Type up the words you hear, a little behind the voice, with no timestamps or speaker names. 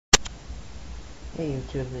Hey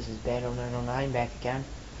YouTube, this is Battle909 back again.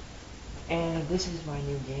 And this is my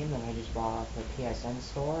new game that I just bought off the PSN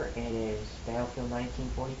store. It is Battlefield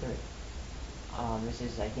 1943. This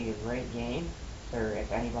is, I think, a great game for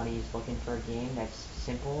if anybody's looking for a game that's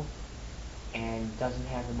simple and doesn't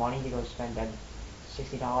have the money to go spend that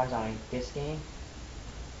 $60 on this game.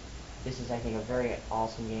 This is, I think, a very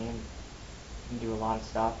awesome game. You can do a lot of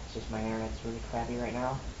stuff. It's just my internet's really crappy right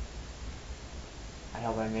now. I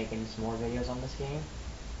hope I'm making some more videos on this game.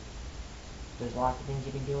 There's lots of things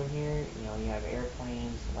you can do in here. You know, you have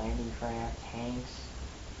airplanes, landing craft, tanks,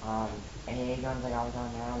 AA guns like I was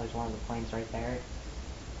on now. There's one of the planes right there.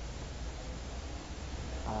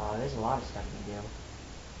 There's a lot of stuff you can do.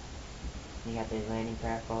 You got the landing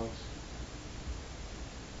craft boats.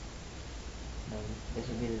 And this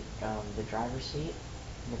would be the driver's seat.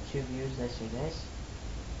 And the two views, this and this.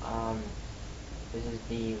 This is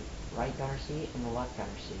the right gunner seat and the left gunner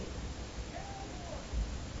seat.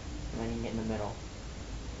 And then you can get in the middle.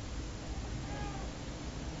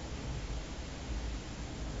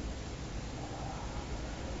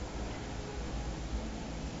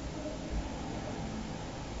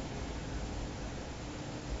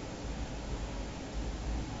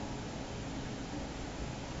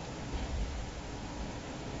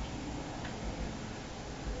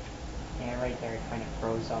 Yeah, right there it kind of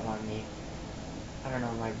froze up on me. I don't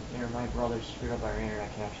know, my brother screwed up our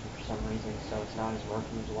internet connection for some reason, so it's not as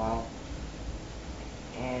working as well.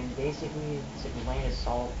 And basically, it's a land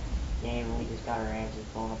assault game, and we just got our asses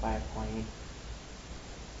blown up by a plane.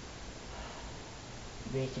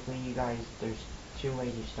 Basically, you guys, there's two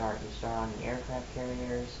ways you start. You start on the aircraft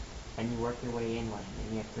carriers, and you work your way inland.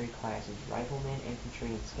 And you have three classes: rifleman, infantry,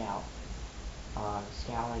 and scout.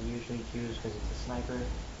 Scout I usually choose because it's a sniper.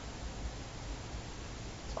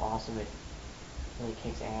 It's awesome. It really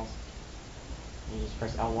kicks ass. You just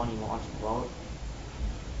press L1, you launch the boat.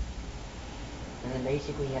 And then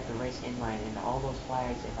basically you have to race inland, and all those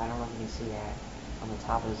flags, if I don't know if you can see that on the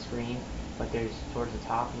top of the screen, but there's towards the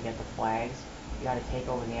top you get the flags. You gotta take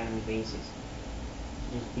over the enemy bases.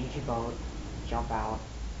 You just beat your boat, jump out,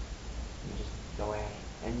 and just go at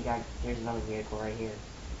it. And here's another vehicle right here.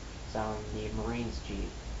 It's the Marines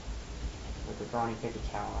Jeep with the Browning 50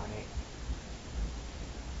 cal on it.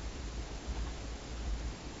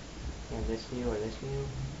 You have this view or this view.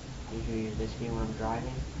 I usually use this view when I'm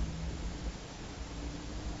driving.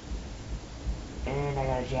 And I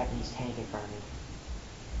got a Japanese tank in front of me.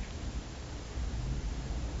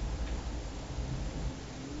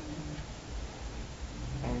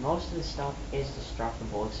 And most of the stuff is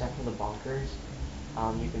destructible except for the bunkers.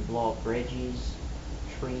 You can blow up bridges,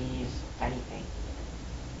 trees, anything.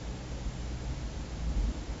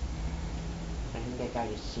 I think that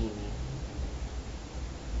guy just seen me.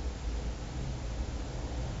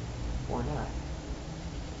 Or not.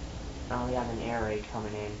 Oh, we have an air raid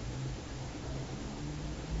coming in.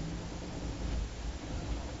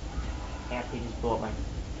 After he just blew up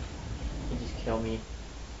he just killed me.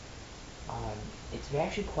 It's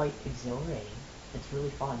actually quite exhilarating. It's really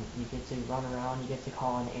fun. You get to run around, you get to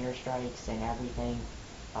call in airstrikes and everything.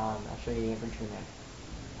 I'll show you the infantryman.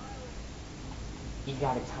 He's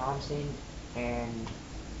got a Thompson and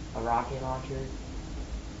a rocket launcher.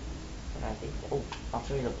 And I think, oh, I'll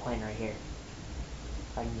show you the plane right here.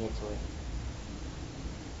 If I can get to it.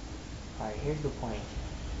 Alright, here's the plane.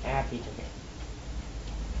 After he took it.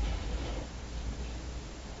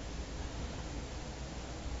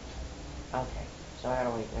 Okay, so I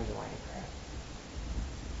gotta wait, there's a landing craft.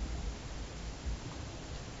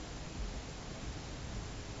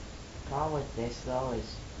 Problem with this though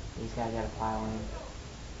is these guys gotta pile in.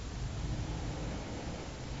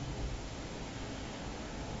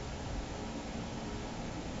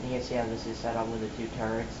 You can see how this is set up with the two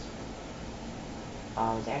turrets.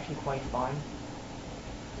 It's actually quite fun.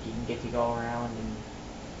 You can get to go around and,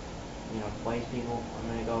 you know, place people. I'm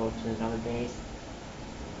gonna go to another base.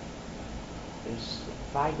 There's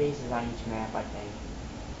 5 bases on each map, I think.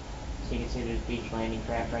 So you can see there's beach landing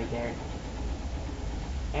craft right there.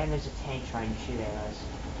 And there's a tank trying to shoot at us.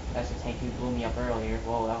 That's the tank who blew me up earlier.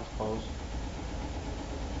 Whoa, that was close.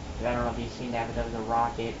 I don't know if you've seen that, but that was a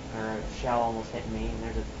rocket or a shell almost hitting me, and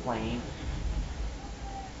there's a plane.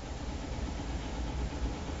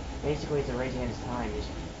 Basically, it's a race against time. Just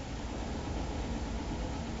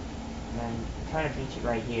and then I'm trying to beat it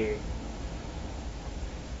right here.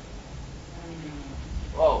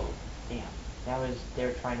 Whoa! Damn. They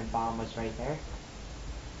were trying to bomb us right there.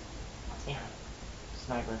 Damn.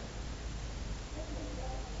 Sniper.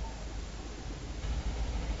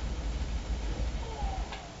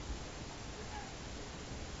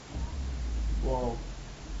 Whoa.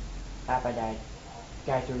 Half I died.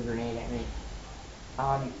 Guy threw a grenade at me.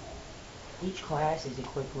 Um, each class is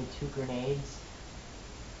equipped with 2 grenades.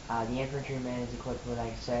 The infantryman is equipped with,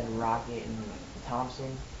 like I said, rocket and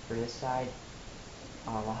Thompson for this side.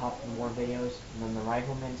 I'll hop in more videos. And then the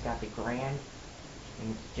rifleman's got the Grand,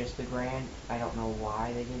 and it's just the Grand. I don't know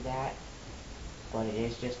why they did that, but it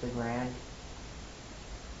is just the Grand.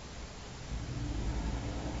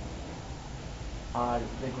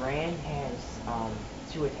 The Grand has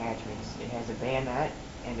 2 attachments. It has a bayonet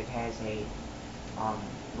and it has a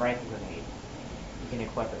rifle grenade you can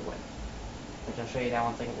equip it with, which I'll show you that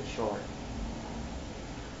one thing at the short.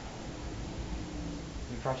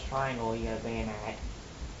 If you press triangle, you get a bayonet.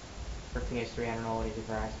 For PS3, I don't know what it is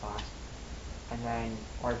for Xbox. And then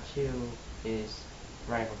R2 is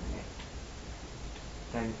rifle grenade.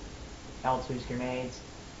 Then L2 is grenades,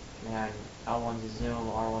 and then L1's a zoom,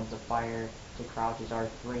 R1's a fire, to crouch is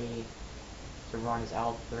R3, to run is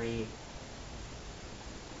L3,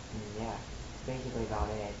 and yeah, basically about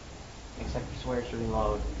it. Except for swears to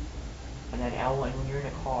reload. And then L1, when you're in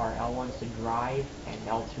a car, L1's to drive, and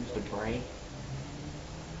L2's to brake.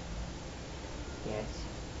 Yeah, it's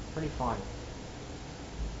pretty fun.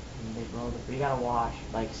 And they blow the, you gotta watch,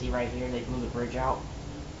 like, see right here, they blew the bridge out.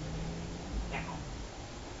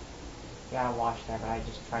 You gotta watch that, but I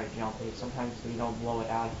just try to jump it. Sometimes if you don't blow it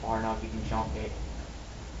out far enough, you can jump it.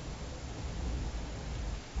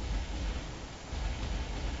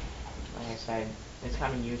 Like I said, it's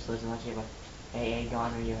kind of useless unless you have a AA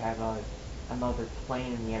gun or you have another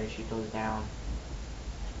plane and you have to shoot those down.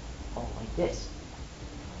 Oh, like this.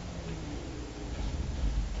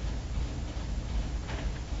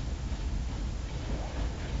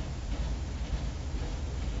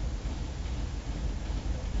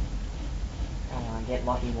 Come on, get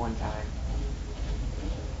lucky one time.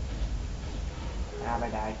 Ah, I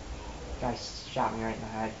died. Guy shot me right in the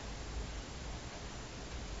head.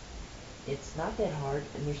 It's not that hard,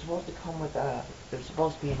 and they're supposed to come with there's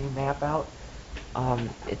supposed to be a new map out.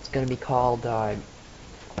 It's gonna be called,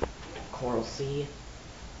 Coral Sea.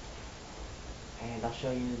 And I'll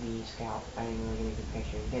show you the scout. I didn't really get a good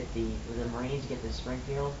picture. You get the Marines get the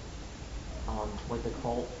Springfield, with the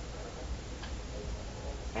Colt.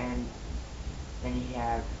 And then you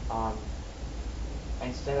have,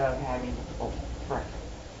 instead of having, oh, frick.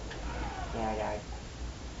 Yeah, I died.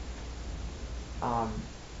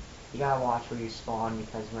 You gotta watch where you spawn,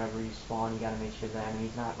 because whenever you spawn, you gotta make sure the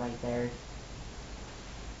enemy's not right there.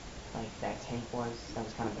 Like that tank was. That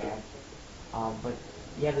was kind of bad. But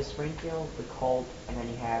you have the Springfield, the Colt, and then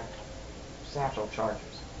you have satchel charges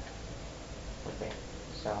with it.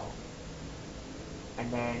 So, and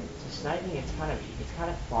then to sniping, it's kind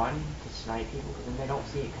of fun to snipe people because then they don't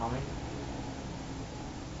see it coming.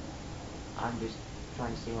 I'm just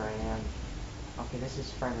trying to see where I am. Okay, this is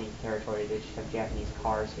friendly territory. They just have Japanese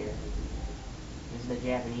cars here. This is the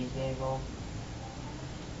Japanese vehicle.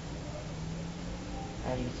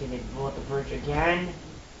 As you can see, they blew up the bridge again.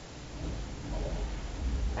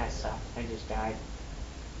 That sucked. I just died.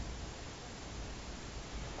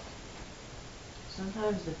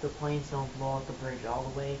 Sometimes if the planes don't blow up the bridge all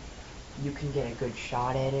the way, you can get a good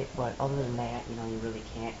shot at it, but other than that, you really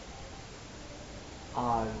can't.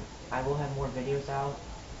 Um, I will have more videos out,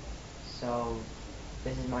 so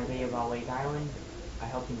this is my video about Lake Island. I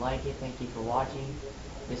hope you like it. Thank you for watching.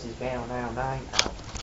 This is Battle 909 out.